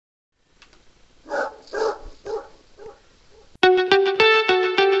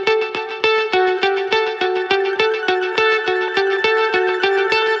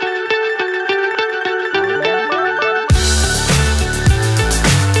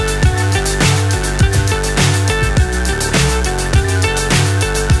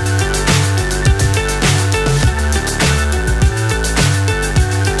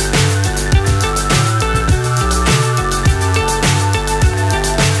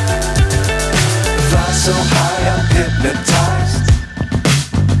so high I'm hypnotized.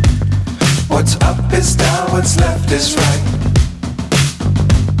 What's up is down, what's left is right.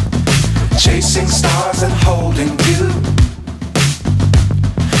 Chasing stars and holding you.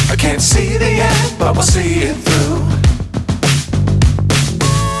 I can't see the end, but we'll see it through.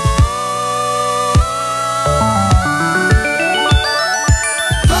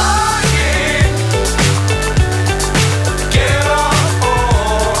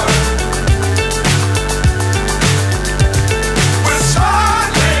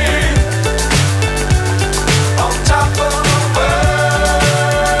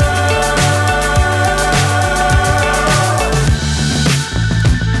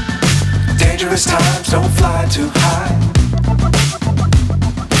 Times don't fly too high.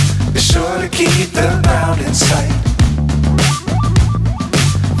 Be sure to keep the ground in sight.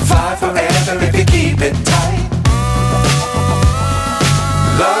 Fly forever if you keep it tight.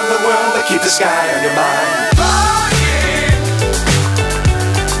 Love the world but keep the sky on your mind.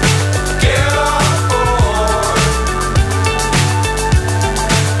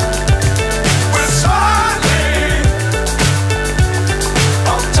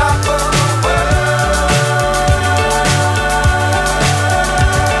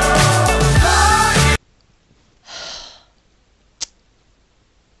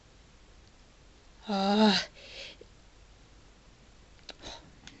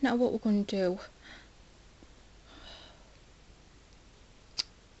 Now what we're going to do?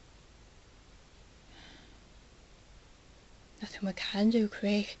 Nothing we can do,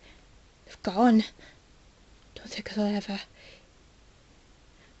 Craig. They've gone. Don't think I'll ever.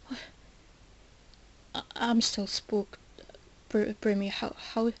 I'm still spooked. Brimmy, how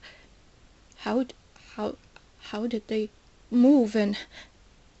did they move? And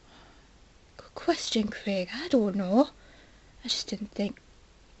good question, Craig. I don't know. I just didn't think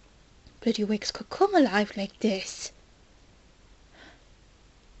bloody wigs could come alive like this.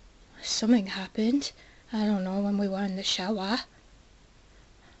 Something happened. I don't know, when we were in the shower.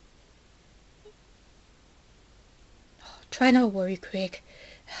 Try not to worry, Craig.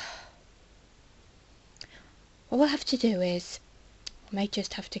 What we'll have to do is, we might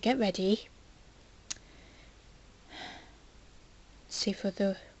just have to get ready. See for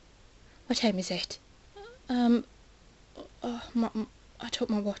the... What time is it? I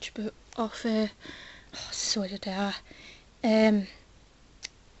took my watch but off. So did I. Right,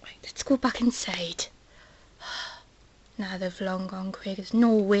 let's go back inside. Now they've long gone, Craig. There's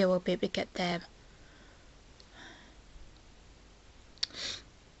no way we'll be able to get them.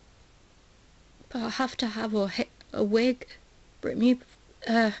 But I have to have a wig, Brimmy.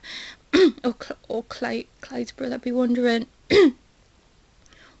 Or Clyde's brother be wondering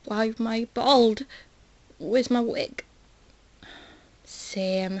why am I bald? Where's my wig?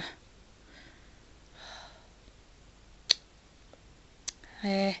 Same.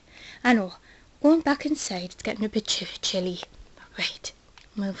 I know. Going back inside, it's getting a bit chilly. Right,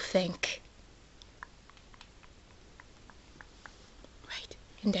 we'll think. Right,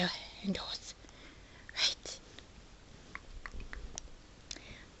 indoors. Right.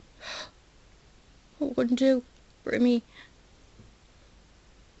 What we're going to do, Brimmy?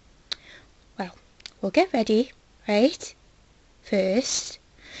 Well, we'll get ready, right? First.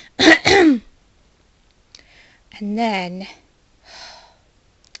 And then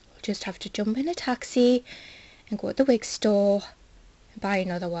we'll just have to jump in a taxi and go to the wig store and buy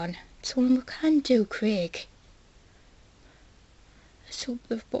another one. It's all we can do, Craig. Let's hope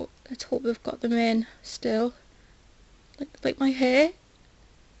they've got them in still. Like my hair.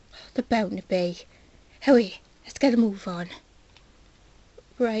 They're bound to be. Hurry, let's get a move on.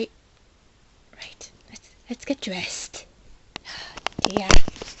 Right. Let's get dressed. Dear.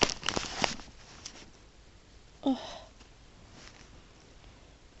 Oh.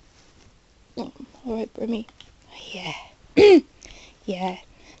 Alright, Brimmy. Yeah. Yeah.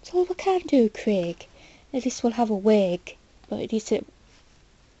 That's all we can do, Craig. At least we'll have a wig. But at least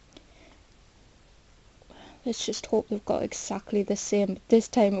let's just hope they've got exactly the same. But this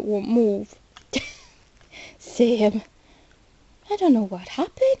time it won't move. Same. I don't know what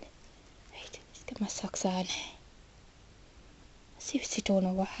happened. Right, let's get my socks on. Seriously don't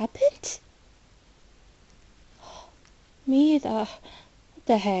know what happened. Me either. What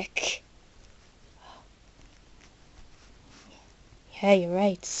the heck? Yeah, you're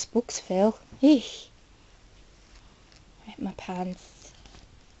right. Spooks, Phil. Eesh. Right, my pants.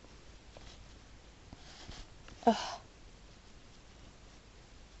 Oh.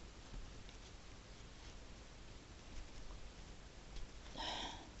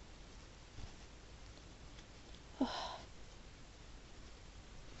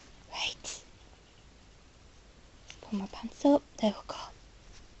 Right. Pull my pants up. There we go.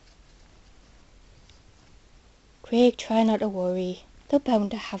 Craig, try not to worry. They're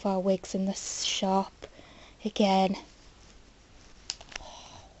bound to have our wigs in the shop again.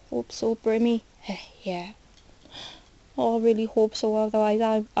 Hope so, Brimmy. Yeah. Oh, I really hope so,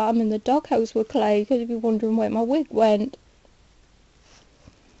 otherwise I'm in the doghouse with Clay, because he'll be wondering where my wig went.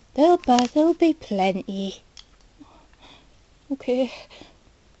 There'll be plenty. Okay.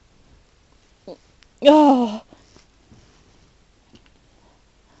 Oh.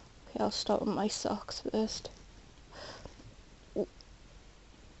 Okay, I'll start with my socks first.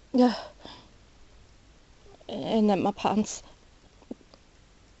 Yeah. And then my pants.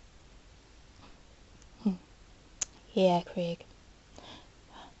 Yeah, Craig.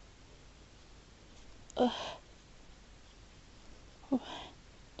 Oh, there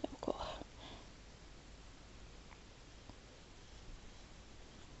we go.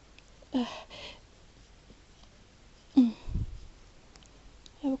 There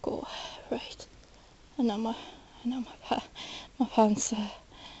we go. Right. And now my pants.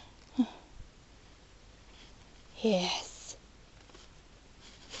 Yes.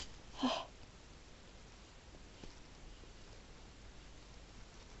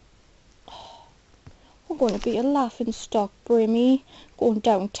 I'm going to be a laughing stock, Brimmy, going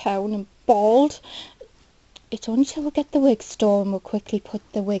downtown and bald. It's only till we get the wig store and we'll quickly put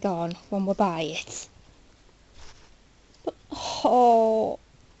the wig on when we buy it. But, oh,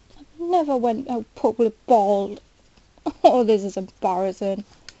 I never went out public bald. Oh, this is embarrassing.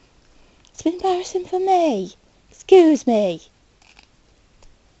 It's been embarrassing for me. Excuse me.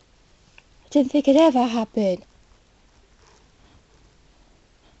 I didn't think it'd ever happen.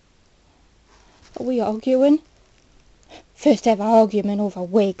 Are we arguing? First ever argument over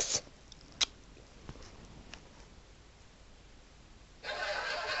wigs.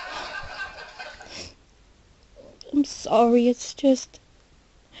 I'm sorry, it's just...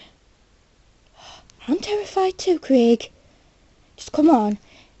 I'm terrified too, Craig. Just come on.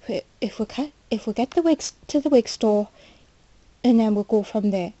 If we get the wigs to the wig store, and then we'll go from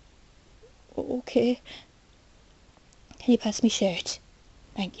there. Okay. Can you pass me shirt?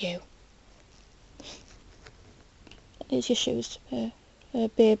 Thank you. Here's your shoes,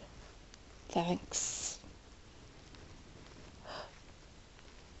 babe. Thanks.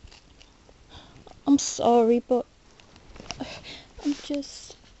 I'm sorry, but I'm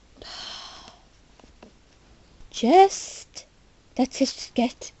just... Let's just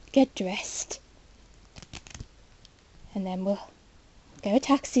get dressed. And then we'll get a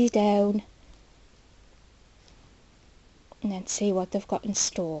taxi down. And then see what they've got in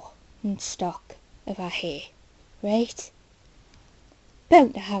stock of our hair. Right?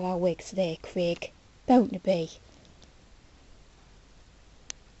 Bound to have our wigs there, Craig. Bound to be.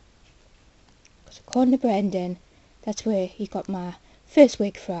 Because according to Brendan, that's where he got my first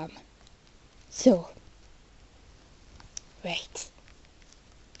wig from. So, right.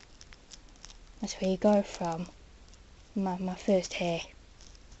 That's where you got it from. My first hair.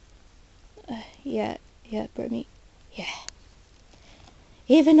 Yeah, Brimmy. Yeah.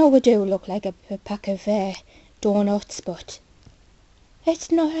 Even though we do look like a pack of donuts, but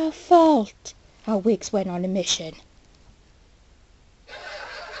it's not our fault our wigs went on a mission.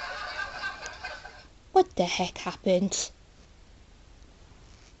 What the heck happened?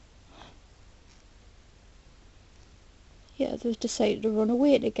 Yeah, they've decided to run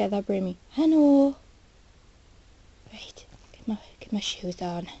away together, Brimmy. I know. Right, get my shoes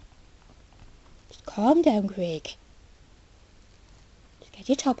on. Just calm down, Craig. Just get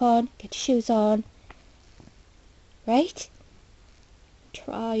your top on, get your shoes on. Right?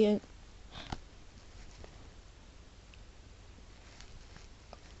 Try and...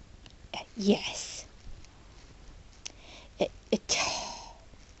 yes.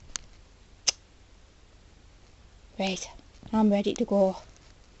 Right, I'm ready to go.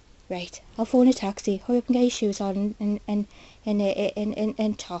 Right, I'll phone a taxi. Hurry up and get your shoes on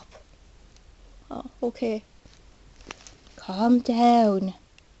and top. Oh, okay. Calm down.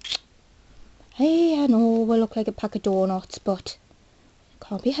 Hey, I know we look like a pack of donuts, but it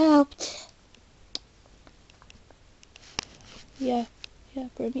can't be helped. Yeah,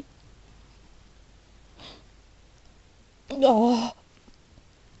 Brimmy. Oh.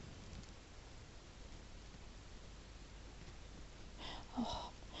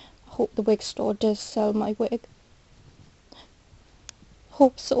 I hope the wig store does sell my wig.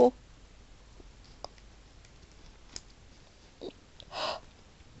 Hope so.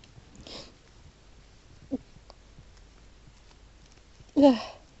 Put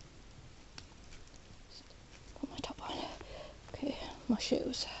my top on. Okay, my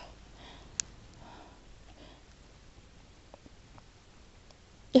shoes.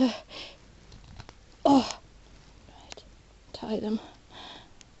 Oh, right, tie them.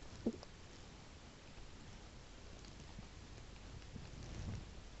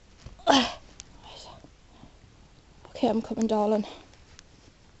 Right. Okay, I'm coming, darling.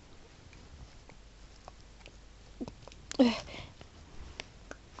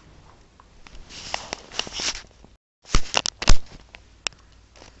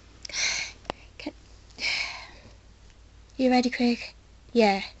 Can, you ready, Craig?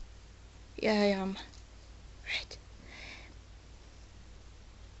 Yeah. Yeah, I am. Right.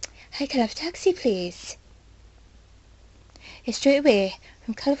 Hey, can I have a taxi, please? It's straight away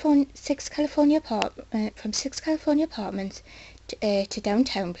from Six California Apartments to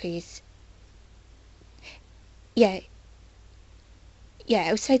downtown, please. Yeah,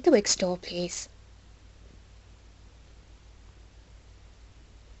 yeah, outside the wig store, please.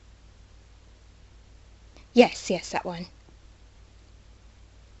 Yes, that one.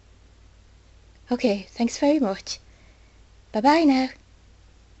 Okay, thanks very much. Bye-bye now.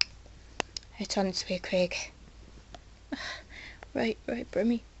 It's on its way, Craig. Right,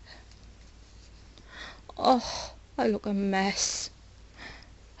 Brimmy. Oh, I look a mess.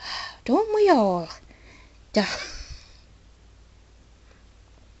 Don't we all? Duh.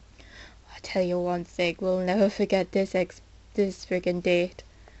 I tell you one thing, we'll never forget this friggin' date.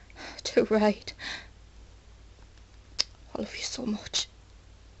 Too right. I love you so much.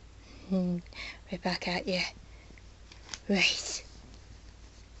 Right back at you. Right.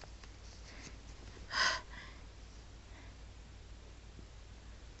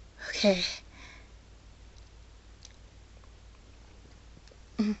 Okay.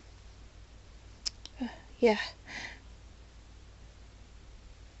 Yeah.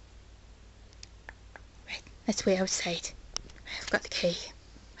 Right. Let's wait outside. I've got the key.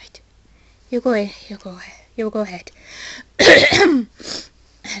 Right. You go in. You go ahead.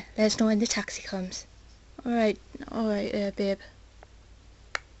 Let us know when the taxi comes. Alright, babe.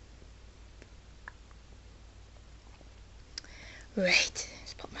 Right.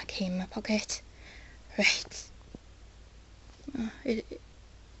 Let's put my key in my pocket. Right.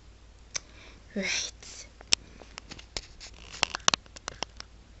 Right.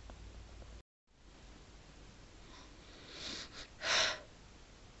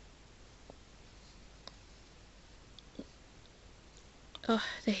 Oh,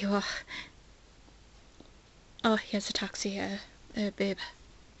 there you are. Oh, here's a taxi, babe.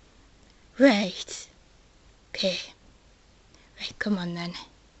 Right. Okay. Right, come on then.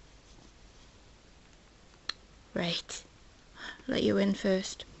 Right. Let you in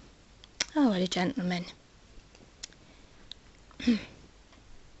first. Oh, what a gentleman. Right,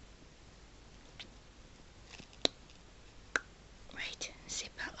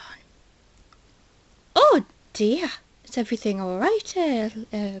 seatbelt on. Oh dear. Is everything alright,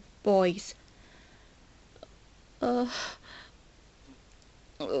 boys? Oh.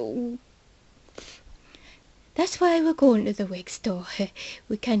 That's why we're going to the wig store.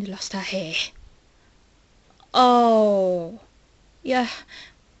 We kind of lost our hair. Oh. Yeah.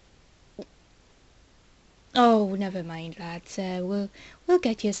 Oh, never mind, lads. We'll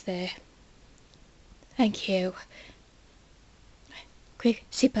get yous there. Thank you. Quick,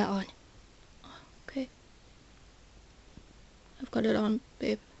 seatbelt on. Okay. I've got it on,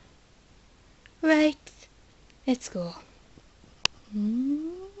 babe. Right. Let's go.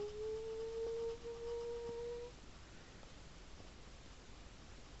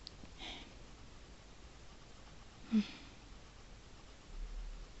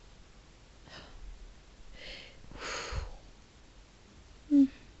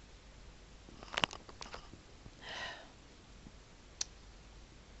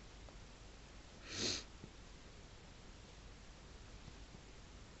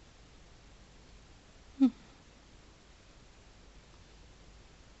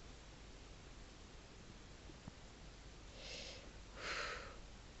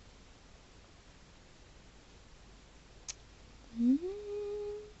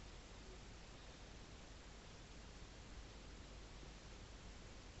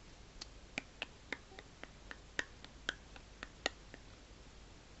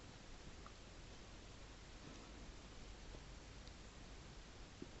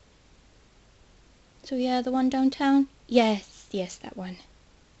 So yeah, the one downtown? Yes, that one.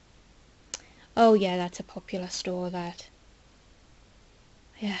 Oh yeah, that's a popular store, that.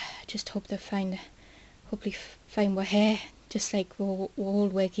 Yeah, I just hope they hopefully find we're here, just like we're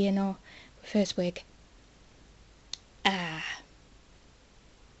old wig, you know, first wig. Ah.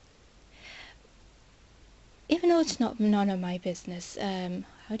 Even though it's none of my business,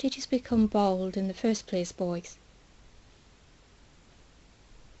 how did you become bald in the first place, boys?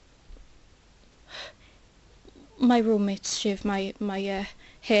 my roommates shave my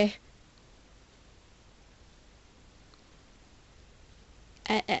hair.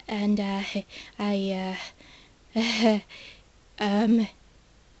 And I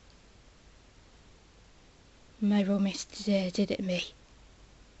my roommates did it to me.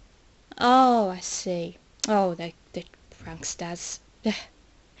 Oh, I see. Oh, the pranksters. Yeah,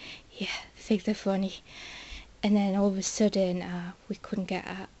 I think they're funny. And then all of a sudden, we couldn't get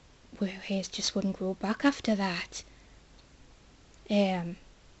our hairs just wouldn't grow back after that. So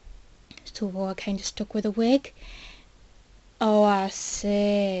I kind of stuck with a wig. Oh, I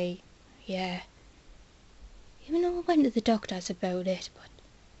see. Yeah. Even though I went to the doctors about it, but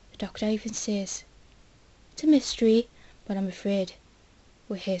the doctor even says it's a mystery, but I'm afraid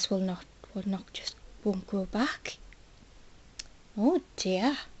our hairs will not just won't grow back. Oh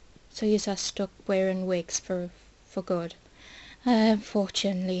dear. So you are stuck wearing wigs for good.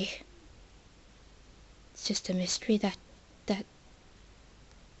 Unfortunately, it's just a mystery that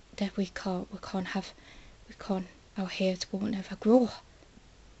we can't our hairs won't ever grow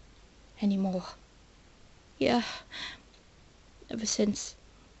anymore. Yeah. Ever since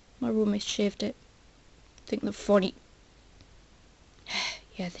my roommate shaved it, I think they're funny.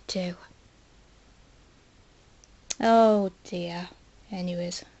 Yeah, they do. Oh dear.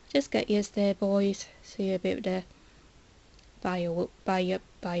 Anyways, just get used there, boys. So you'll be able to buy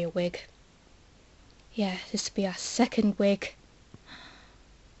a wig. Yeah, this will be our second wig.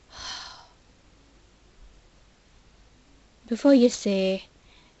 Before you say,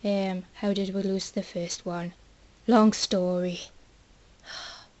 how did we lose the first one? Long story.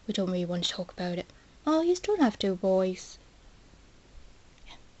 We don't really want to talk about it. Oh, you don't have to, boys.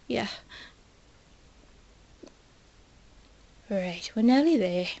 Yeah. Right, we're nearly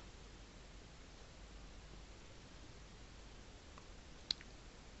there.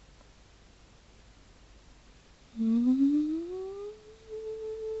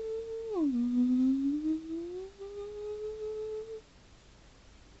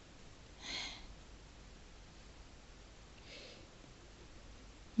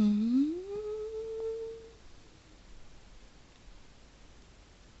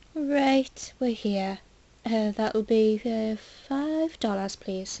 Right, we're here. That'll be $5,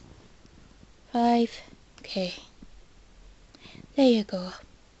 please. 5. Okay. There you go.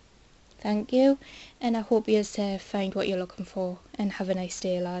 Thank you, and I hope you find what you're looking for, and have a nice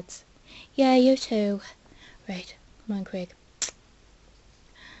day, lads. Yeah, you too. Right, come on, Craig.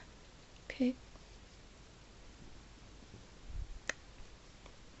 Okay.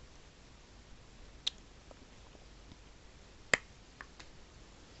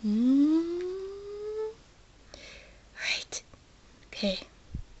 Right. Okay.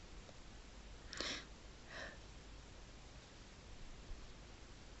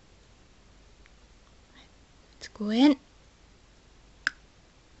 Let's go in.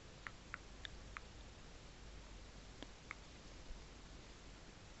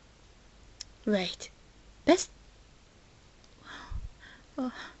 Right. Best.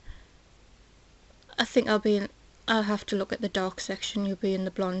 Oh, I think I'll have to look at the dark section. You'll be in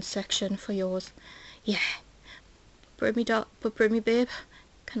the blonde section for yours. Yeah. Brimmy babe,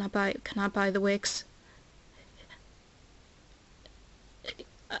 can I buy the wigs?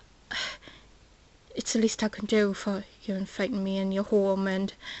 It's the least I can do for you inviting me in your home,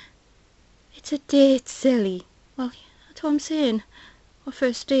 and it's a date, silly. Well, that's what I'm saying. Our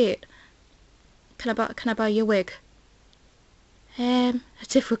first date. Can I buy your wig?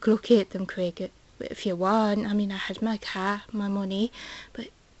 As if we could locate them, Craig. If you want, I mean, I had my car, my money, but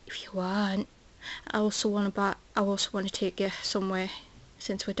if you want, I also want to take you somewhere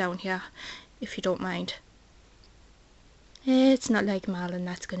since we're down here, if you don't mind. It's not like Marlon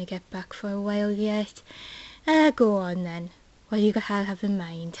that's going to get back for a while yet. Go on then. What you have in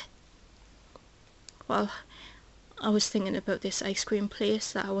mind? Well, I was thinking about this ice cream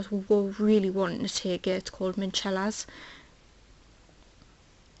place that I was really wanting to take you. It's called Minchella's.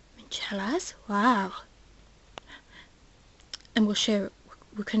 Minchella's? Wow. And we'll share.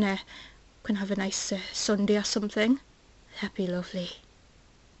 We can have a nice Sunday or something. That'd be lovely.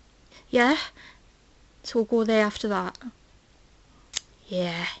 Yeah. So we'll go there after that.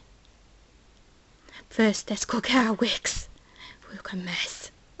 Yeah. First, let's go get our wigs. We look a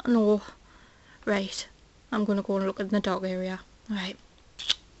mess. I know. Right. I'm going to go and look in the dog area. Right.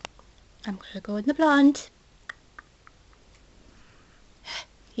 I'm going to go in the blonde.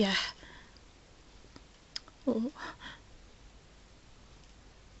 Yeah. Oh.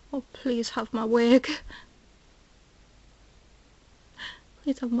 Oh, please have my wig.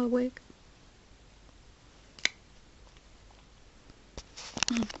 Please have my wig.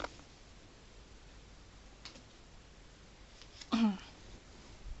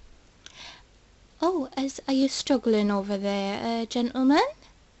 are you struggling over there, gentlemen?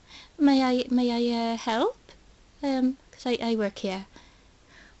 May I help? 'Cause I work here.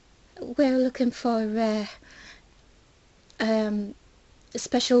 We're looking for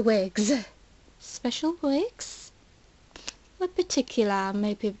special wigs. Special wigs? What particular? I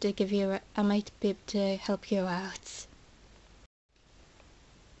might be able to give you. I might be able to help you out.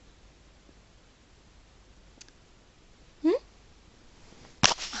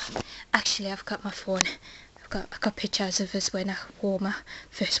 Actually, I've got my phone. I've got pictures of us when I wore my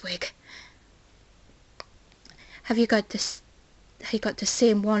first wig. Have you got this? Have you got the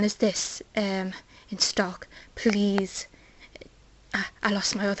same one as this in stock, please? I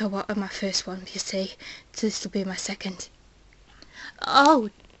lost my other one, my first one, you see, so this will be my second. Oh,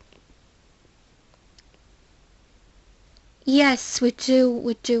 yes, we do.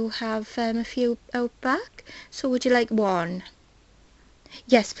 We do have a few out back. So would you like one?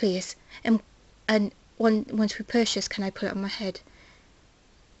 Yes, please. And once we purchase, can I put it on my head?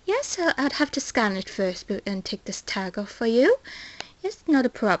 Yes, I'd have to scan it first and take this tag off for you. Yes, not a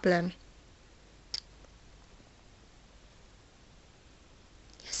problem.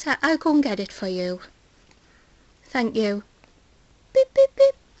 Yes, I'll go and get it for you. Thank you. Beep, beep,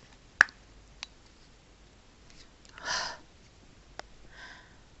 beep.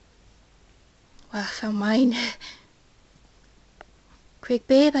 Well, I found mine. Craig,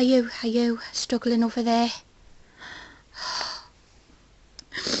 babe, are you struggling over there?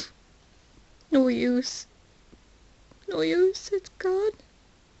 No use. No use. It's gone.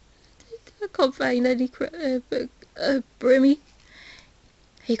 I can't find any Brimmy.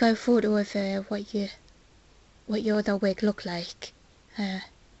 You got a photo of what your other wig looked like.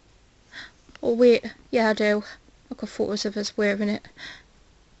 Oh wait, yeah I do. I've got photos of us wearing it.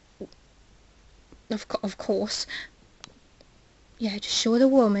 Of course. Yeah, just show the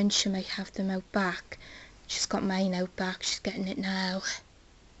woman. She might have them out back. She's got mine out back. She's getting it now.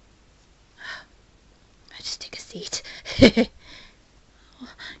 I just take a seat.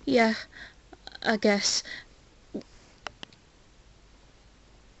 Yeah, I guess.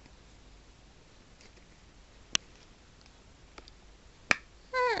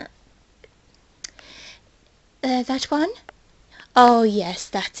 That one? Oh yes,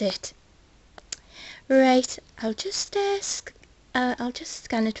 that's it. Right, I'll just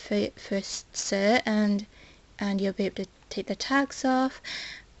scan it first, sir, and you'll be able to take the tags off.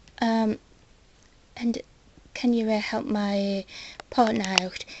 And can you help my partner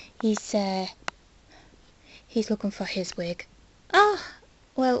out? He's looking for his wig. Oh,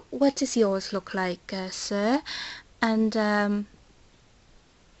 well, what does yours look like, sir? And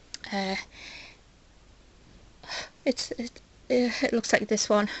it looks like this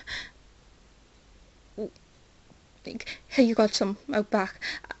one. Here, you got some out back.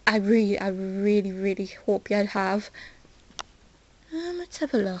 I really hope you'd have. Let's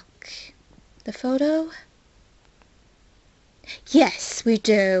have a look. The photo? Yes, we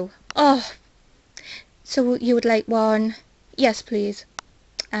do. Oh, so you would like one? Yes, please.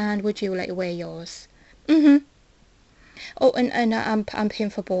 And would you like to wear yours? Oh, and I'm paying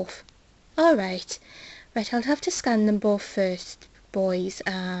for both. All right. Right, I'll have to scan them both first, boys.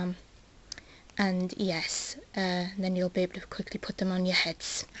 And yes, then you'll be able to quickly put them on your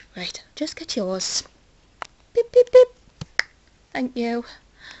heads. Right, just get yours. Beep, beep, beep. Thank you.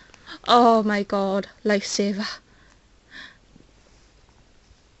 Oh my god, lifesaver.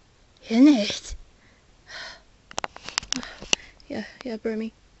 Isn't it? Yeah,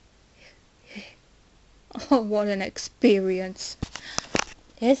 Brimmy. Oh, what an experience.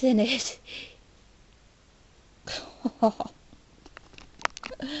 Isn't it?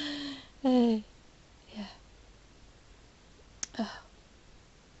 Yeah. Oh.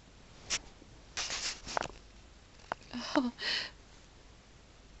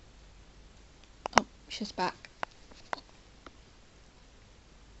 Oh, she's back.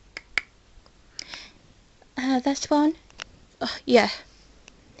 That's one? Oh, yeah.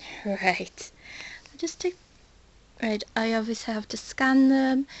 Right. I just take... Right, I obviously have to scan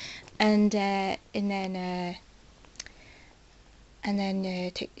them, and then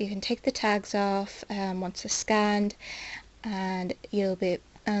you can take the tags off once they're scanned, and you'll be...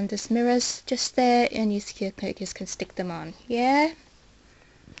 And this mirror's just there, and you can stick them on. Yeah?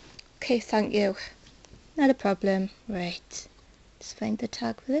 Okay, thank you. Not a problem. Right. Just find the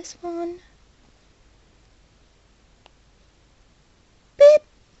tag for this one. Beep!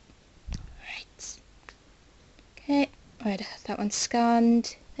 Right. Okay. Right, that one's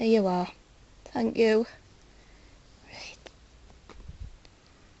scanned. There you are. Thank you. Right.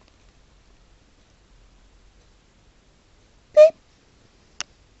 Beep!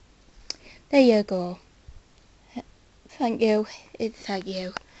 There you go. thank you. Thank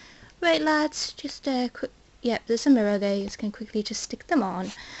you. Right, lads, just quick. Yep, there's a mirror there. You can quickly just stick them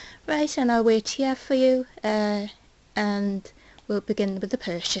on. Right, and I'll wait here for you. And we'll begin with the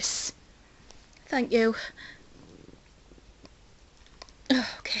purchase. Thank you.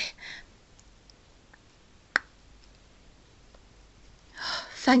 Okay.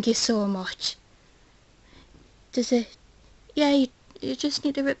 Thank you so much. Does it? Yeah, you just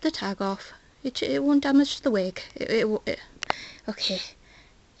need to rip the tag off. It won't damage the wig. Okay.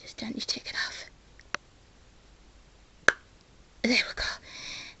 Just don't you take it off. There we go.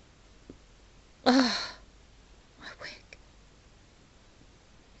 Oh, my wig.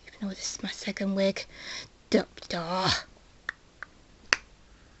 Even though this is my second wig.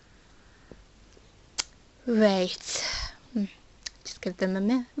 Right. Just give them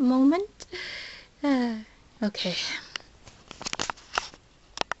a moment. Okay.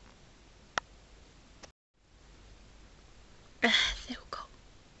 There we go.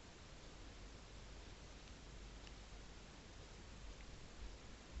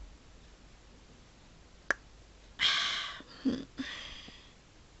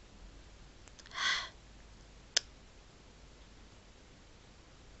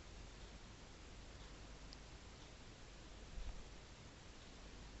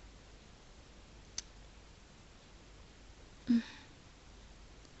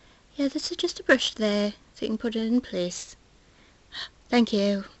 Yeah, this is just a brush there, so you can put it in place. Thank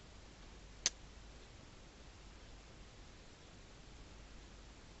you.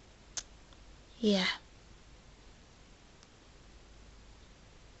 Yeah.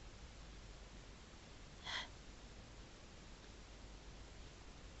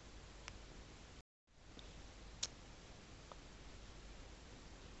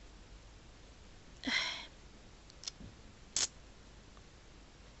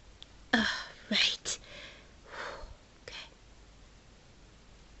 Right. Okay.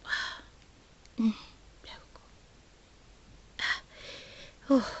 There we go.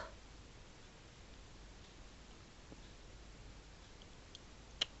 Oh.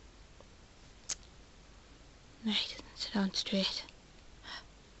 Right, sit down straight.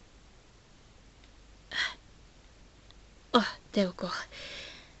 Oh, there we go.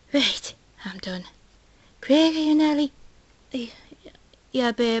 Right, I'm done. Craig, are you nearly?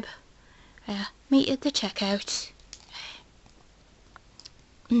 Yeah, babe. Meet you at the checkout.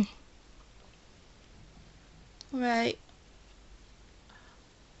 Right.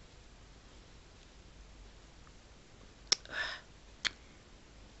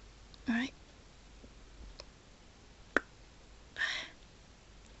 Right.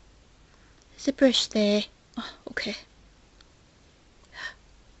 There's a brush there. Oh, okay.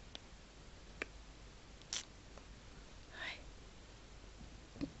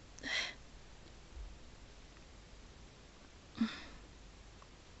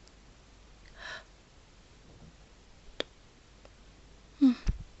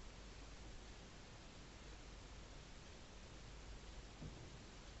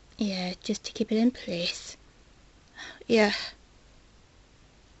 Yeah, just to keep it in place. Yeah.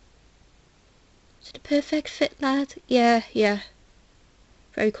 Is it a perfect fit, lad? Yeah, yeah.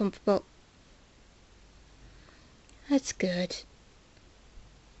 Very comfortable. That's good.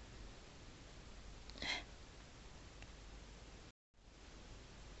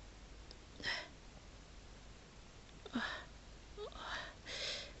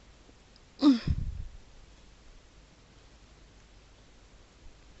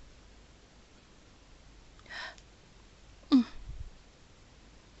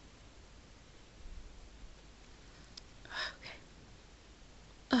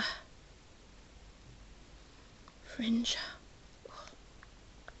 Fringe.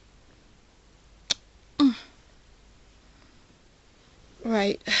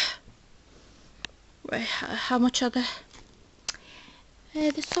 Right. Right, how much are they?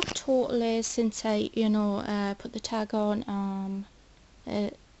 The subtotal is, since I, put the tag on,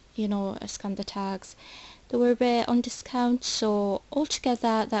 I scanned the tags. They were on discount, so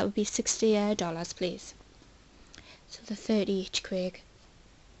altogether that would be $60, please. So the 30 each, Craig.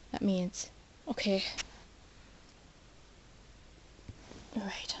 That means, okay.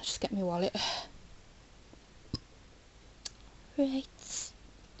 Right, I'll just get my wallet. Right. So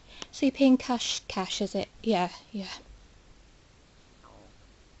you're paying cash, is it? Yeah, yeah.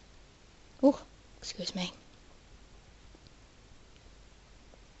 Oh, excuse me.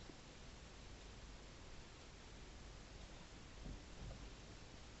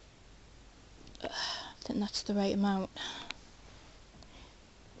 I think that's the right amount.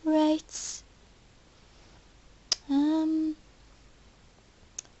 Right.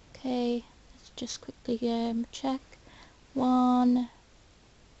 Okay, let's just quickly check. 1,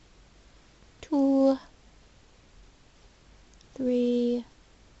 2, 3,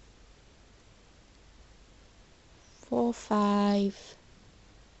 4, 5.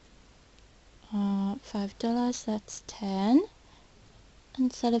 $5, that's 10.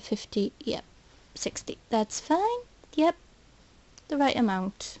 Instead of 50, yep, 60. That's fine. Yep, the right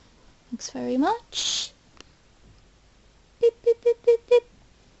amount. Thanks very much. Beep, beep, beep, beep, beep.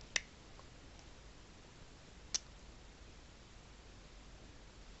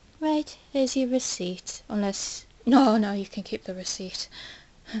 Right, here's your receipt. Unless... No, you can keep the receipt.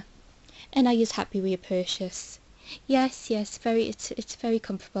 And are you happy with your purchase? Yes, very. It's very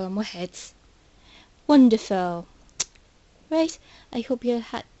comfortable on my heads. Wonderful. Right, I hope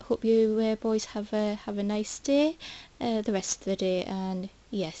you boys have a nice day, the rest of the day, and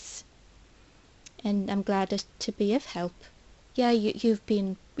yes, and I'm glad to be of help. Yeah, you've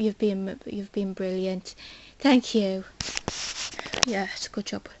been brilliant. Thank you. Yeah, it's a good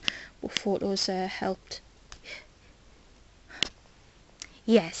job. What photos helped.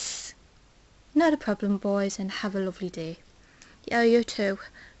 Yes, not a problem, boys, and have a lovely day. Yeah, you too.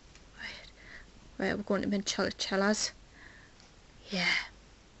 Right, we're going to Minchella's. Yeah.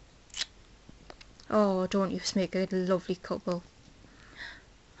 Oh, don't you just make a lovely couple.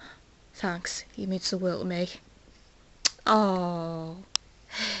 Thanks, you mean the world to me. Oh,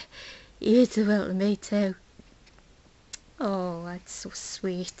 you mean the world to me too. Oh, that's so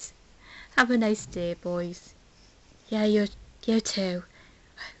sweet. Have a nice day, boys. Yeah, you too.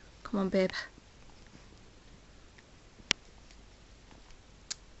 Come on, babe.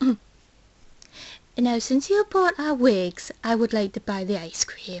 Now, since you bought our wigs, I would like to buy the ice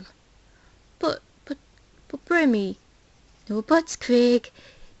cream. But Brimmy. No buts, Craig.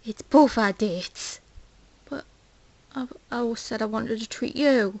 It's both our dates. But I always said I wanted to treat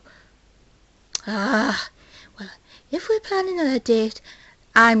you. Ah, well, if we're planning on a date,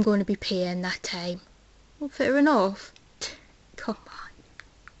 I'm going to be paying that time. Well, fair enough. Come on.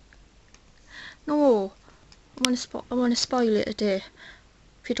 No, I want to spoil it today,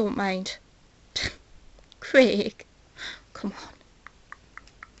 if you don't mind. Craig, come on.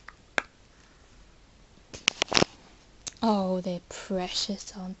 Oh, they're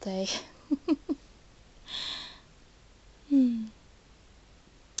precious, aren't they?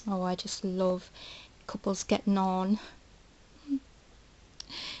 Oh, I just love couples getting on.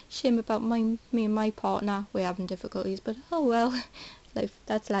 Shame about me and my partner. We're having difficulties, but oh well.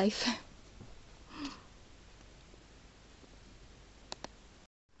 That's life.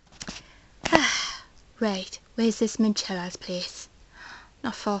 Right, where's this Minchella's place?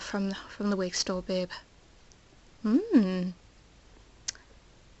 Not far from the wig store, babe.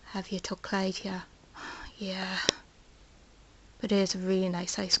 Have you took Clyde here? Yeah. But it is a really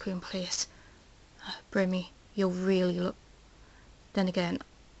nice ice cream place. Brimmy, you'll really look... Then again,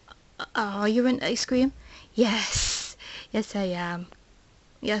 are you into ice cream? Yes. Yes, I am.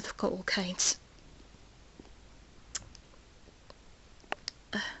 Yeah, they've got all kinds.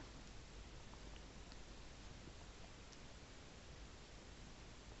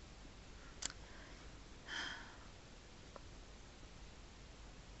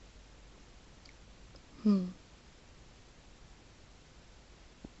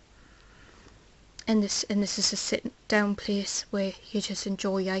 And this is a sit down place where you just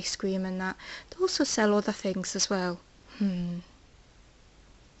enjoy ice cream and that. They also sell other things as well.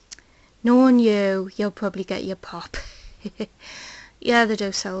 Knowing you'll probably get your pop. Yeah, they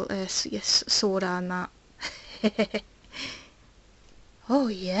do sell yes, soda and that. Oh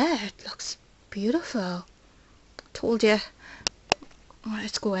yeah, it looks beautiful. Told you.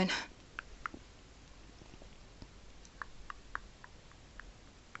 Let's go in.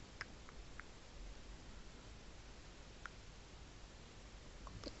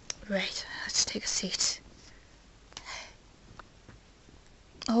 Right, let's take a seat.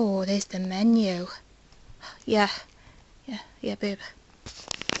 Oh, there's the menu. Yeah, babe.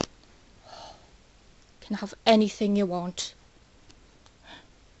 Can have anything you want.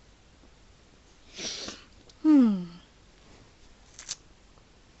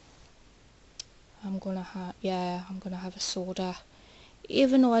 I'm gonna have a soda.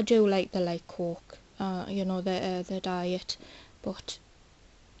 Even though I do like the light Coke, you know, the diet, but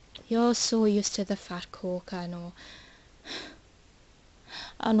you're so used to the fat Coke. I know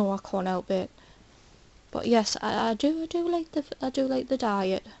I can't help it. But yes, I do like the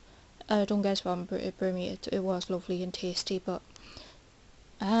diet. Don't get us wrong, Brimmy, it was lovely and tasty, but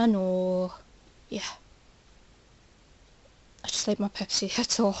I know, yeah, I just like my Pepsi,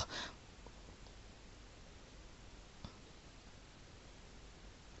 that's all.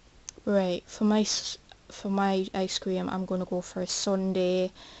 Right, for for my ice cream, I'm going to go for a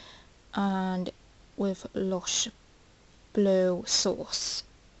sundae and with lush blue sauce.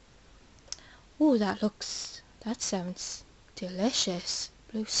 Oh, that sounds delicious.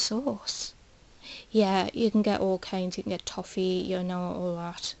 Blue sauce. Yeah, you can get all kinds. You can get toffee, you know, all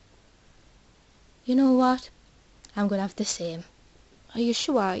that. You know what? I'm going to have the same. Are you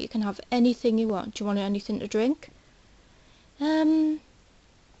sure? You can have anything you want. Do you want anything to drink? Oh,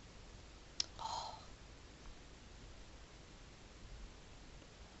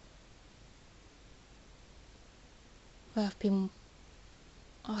 well, I've been...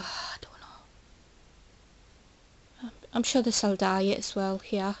 Oh, I don't know. I'm sure they sell diet as well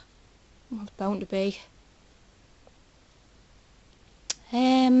here. Well, it's bound to be.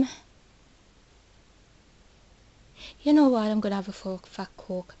 You know what? I'm going to have a full fat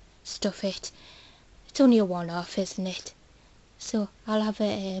Coke. Stuff it. It's only a one-off, isn't it? So I'll have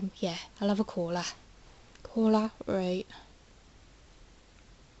a, yeah, I'll have a cola. Cola, right.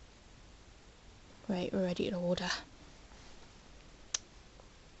 Right, we're ready to order.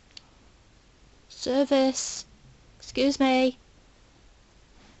 Service. Excuse me.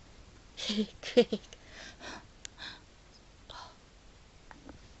 Quick.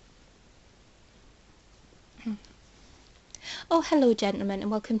 Oh, hello gentlemen, and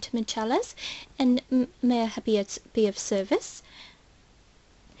welcome to Minchella's. And may I be of service?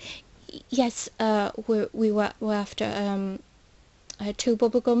 Yes, we're after two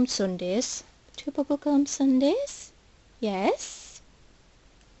bubblegum sundaes. Two bubblegum sundaes? Yes.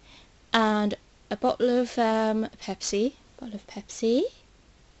 And a bottle of Pepsi.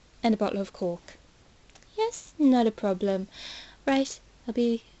 And a bottle of Coke. Yes, not a problem. Right, I'll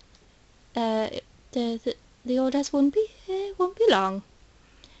be the orders won't be long.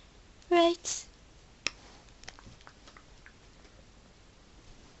 Right.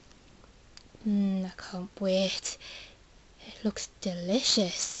 I can't wait. It looks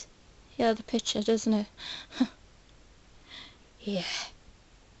delicious. Yeah, the picture, doesn't it? Yeah.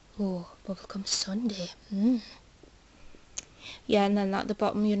 Oh, bubblegum sundae. Yeah, and then at the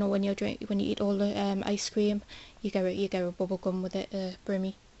bottom, you know, when you eat all the ice cream, you get a bubblegum with it,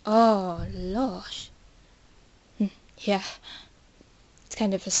 Brimmy. Oh, lush. Yeah. It's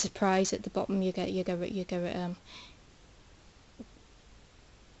kind of a surprise at the bottom. You get it.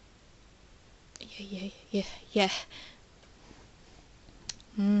 Yeah.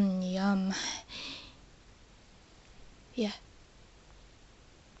 Yum. Yeah.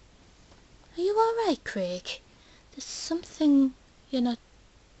 Are you all right, Craig? There's something you're not.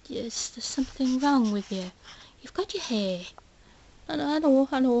 Yes, there's something wrong with you. You've got your hair. I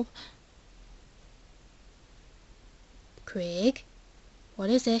know. Craig, what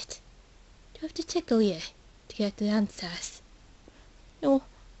is it? Do I have to tickle you to get the answers? No,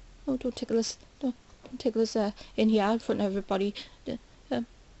 don't tickle us. Don't tickle us in here in front of everybody.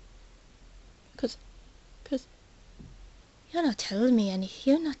 Because you're not telling me anything.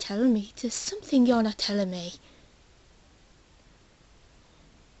 You're not telling me. There's something you're not telling me.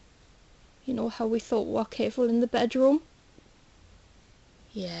 You know how we thought we were careful in the bedroom?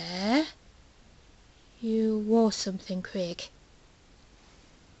 Yeah? You wore something, Craig.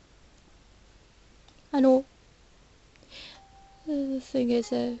 I know. The thing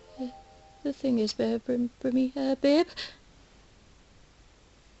is, Brimmy, babe.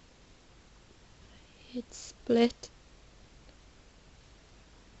 It's split.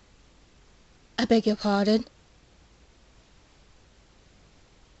 I beg your pardon.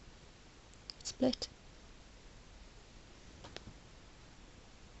 It's split.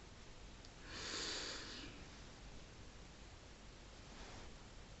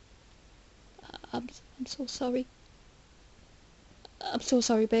 I'm so sorry. I'm so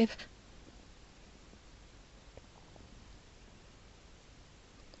sorry, babe.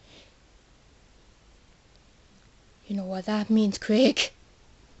 You know what that means, Craig?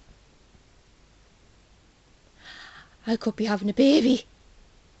 I could be having a baby.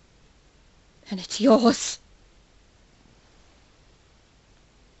 And it's yours.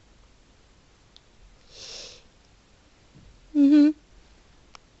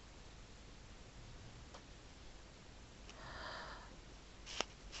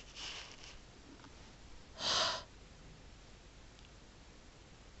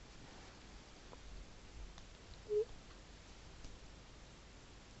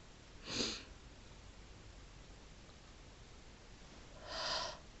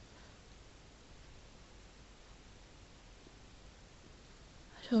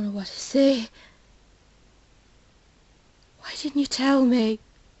 I don't know what to say. Why didn't you tell me?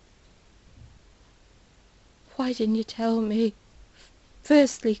 Why didn't you tell me?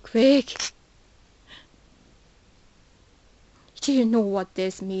 Firstly, Craig. Do you know what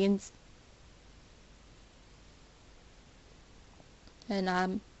this means? And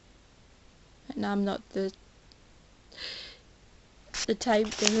I'm not the type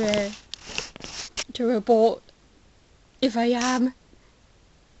to report if I am.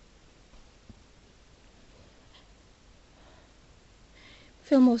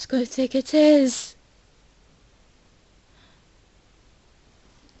 Fillmore's gonna think it is.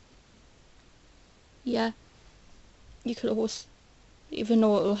 Yeah, you could always, even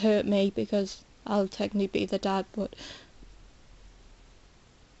though it'll hurt me because I'll technically be the dad, but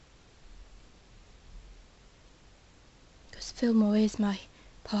because Fillmore is my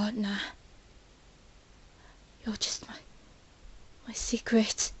partner. You're just my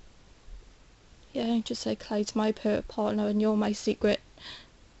secret. Yeah, just like Clyde's my partner and you're my secret.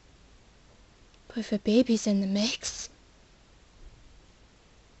 But if a baby's in the mix,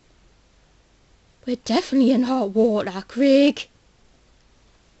 we're definitely in hot water, Craig.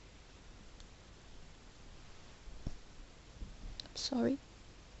 I'm sorry.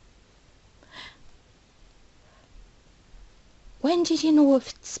 When did you know if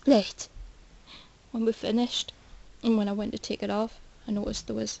it split? When we finished. And when I went to take it off, I noticed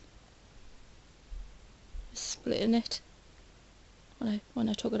there was a split in it. When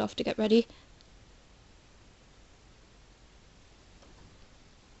I took it off to get ready.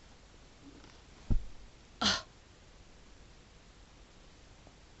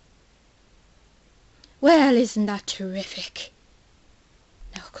 Well, isn't that terrific?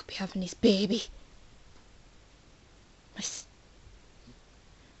 Now I could be having his baby. My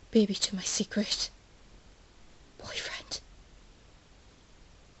baby to my secret boyfriend.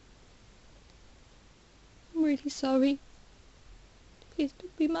 I'm really sorry. Please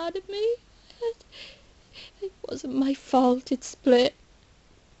don't be mad at me. It wasn't my fault it split.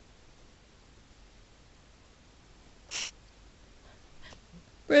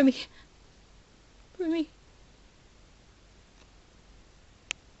 Brimmy.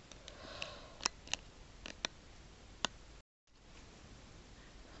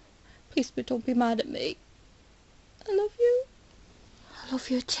 Please don't be mad at me. I love you. I love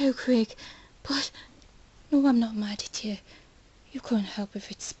you too, Craig. But, no, I'm not mad at you. You couldn't help if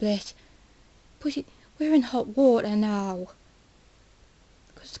it split. But we're in hot water now.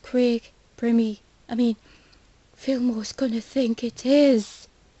 Because Craig, Brimmy, Fillmore's gonna think it is.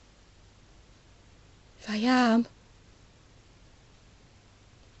 If I am,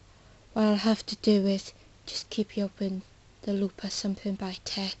 what I'll have to do is just keep you up in the loop or something by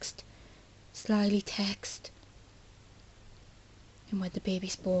text. Slyly text. And when the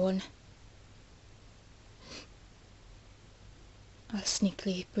baby's born, I'll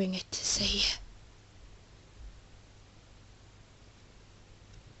sneakily bring it to see you.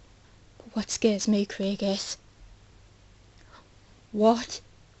 But what scares me, Craig, is what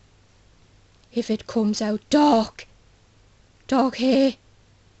if it comes out dark? Dark hair.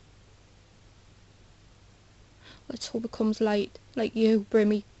 Let's hope it comes light, like you,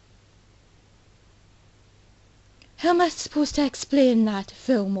 Brimmy. How am I supposed to explain that to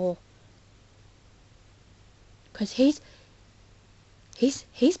Fillmore? Because he's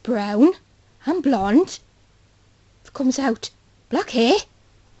brown and blonde. If it comes out black hair,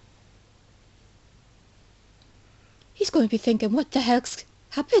 he's going to be thinking, what the hell's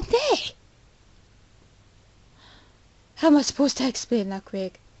happened there? How am I supposed to explain that,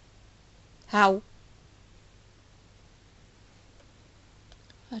 Craig? How?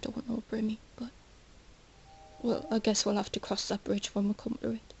 I don't know, Brimmy, but... well, I guess we'll have to cross that bridge when we come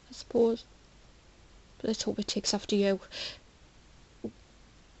to it, I suppose. But let's hope it takes after you.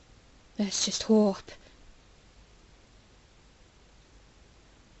 Let's just hope.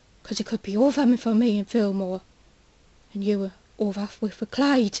 Because it could be over for me and Fillmore. And you were over with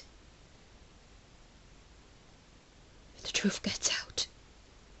Clyde. If the truth gets out.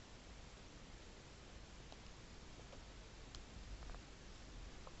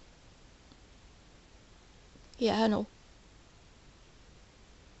 Yeah, I know.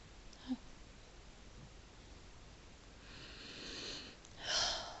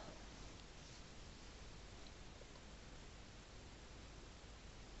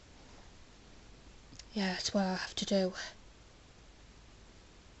 Yeah, that's what I have to do.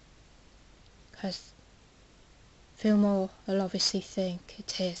 Because Fillmore will obviously think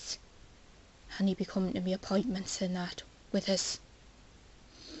it is. And he'll be coming to me appointments and that with us.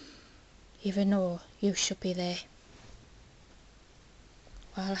 Even though you should be there.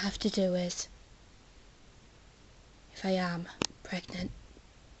 What I'll have to do is, if I am pregnant,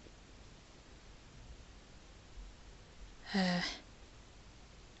 I'll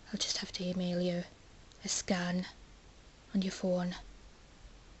just have to email you a scan on your phone.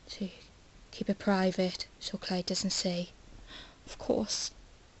 So you keep it private so Clyde doesn't see. Of course.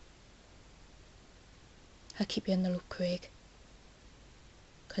 I'll keep you in the loop, Craig.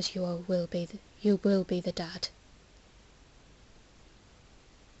 Because you will be the dad.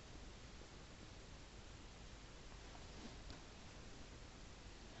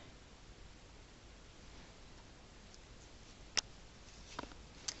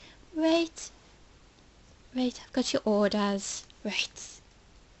 Right. Right, I've got your orders. Right.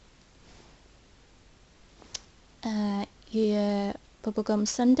 Your bubblegum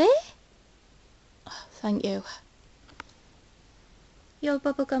sundae? Oh, thank you. Your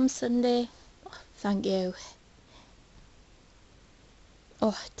bubblegum sundae? Oh, thank you.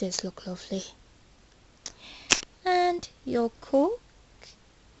 Oh, it does look lovely. And your Coke?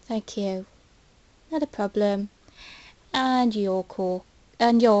 Thank you. Not a problem. And your Coke.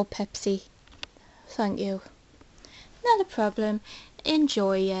 And your Pepsi. Thank you. Not a problem.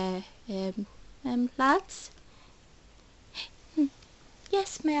 Enjoy, lads.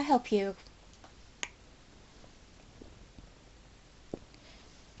 Yes, may I help you?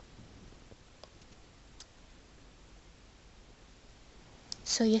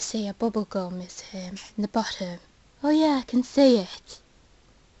 So you see a bubble gum is in the bottom. Oh yeah, I can see it.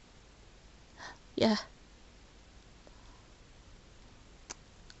 Yeah.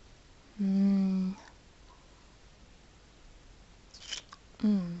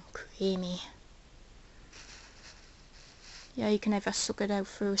 Creamy. Yeah, you can either suck it out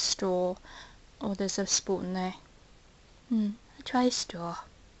through a straw or there's a spoon there. I'll try a straw.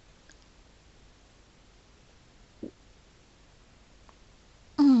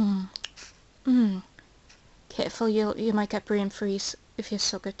 Careful, you might get brain freeze if you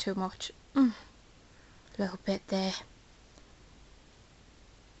suck it too much. A little bit there.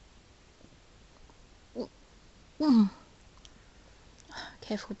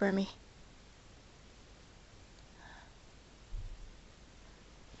 Careful, Brimmy.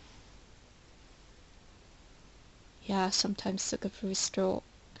 Yeah, sometimes suck it through a straw.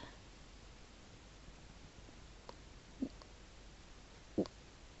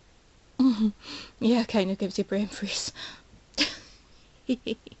 Yeah, kind of gives you brain freeze.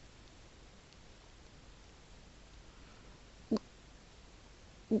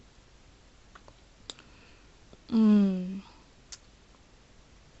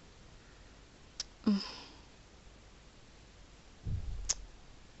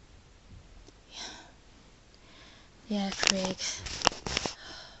 Yeah, Craig.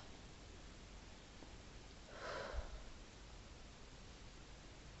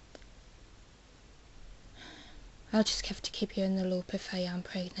 I'll just have to keep you in the loop if I am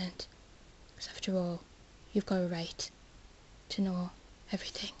pregnant. Because after all, you've got a right to know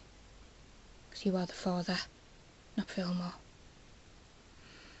everything. Because you are the father, not Fillmore.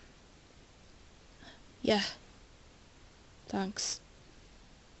 Yeah. Thanks.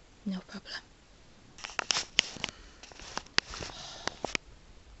 No problem.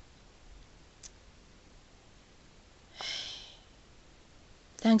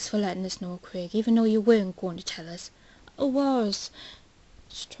 Thanks for letting us know, Craig, even though you weren't going to tell us. I was.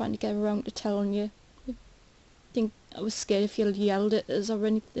 Just trying to get around to telling you. I think I was scared if you yelled at us or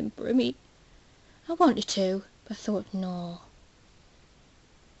anything, Brimmy. I wanted to, but I thought, no.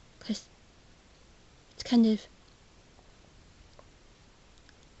 Because it's kind of...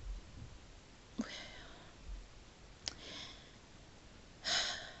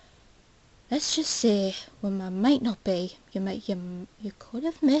 Let's just say, when I might not be, you could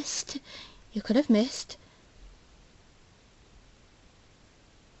have missed. You could have missed.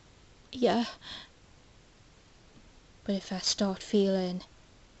 Yeah. But if I start feeling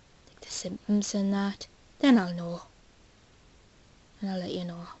like the symptoms and that, then I'll know. And I'll let you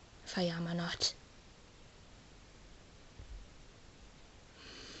know if I am or not.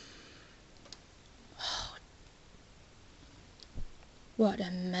 Oh, what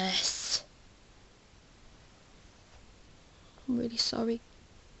a mess. I'm really sorry.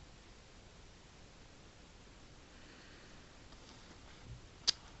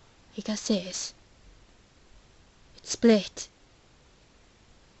 Like I says, it's split.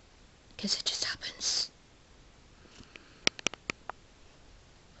 Because it just happens.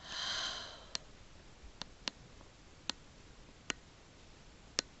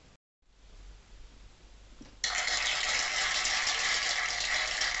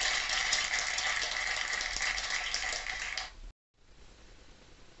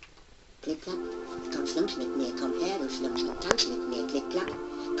 klick, klack. Komm schlumps mit mir, komm her, du Schlumps, und tanz mit mir, klick, klack.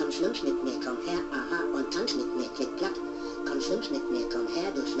 Komm schlumps mit mir, komm her, aha, und tanz mit mir, klick, klack. Komm schlumps mit mir, komm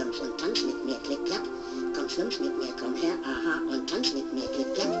her, du Schlumps, und tanz mit mir, klick, klack. Komm schlumps mit mir, komm her, aha, und tanz mit mir, klick,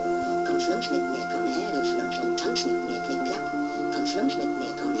 klack. Komm schlumps mit mir, komm her, du Schlumps, und tanz mit mir, klick, klack. Komm schlumps mit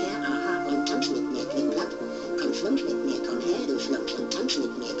mir, komm her, aha, und tanz mit mir, klick, klack. Komm schlumps mit mir, komm her, du Schlumps, und tanz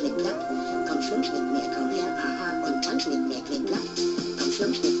mit mir, klick, klack. Komm schlumps mit mir, komm her, aha, und tanz mit mir, klick, klack. Komm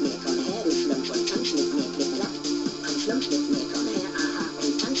schlumps mit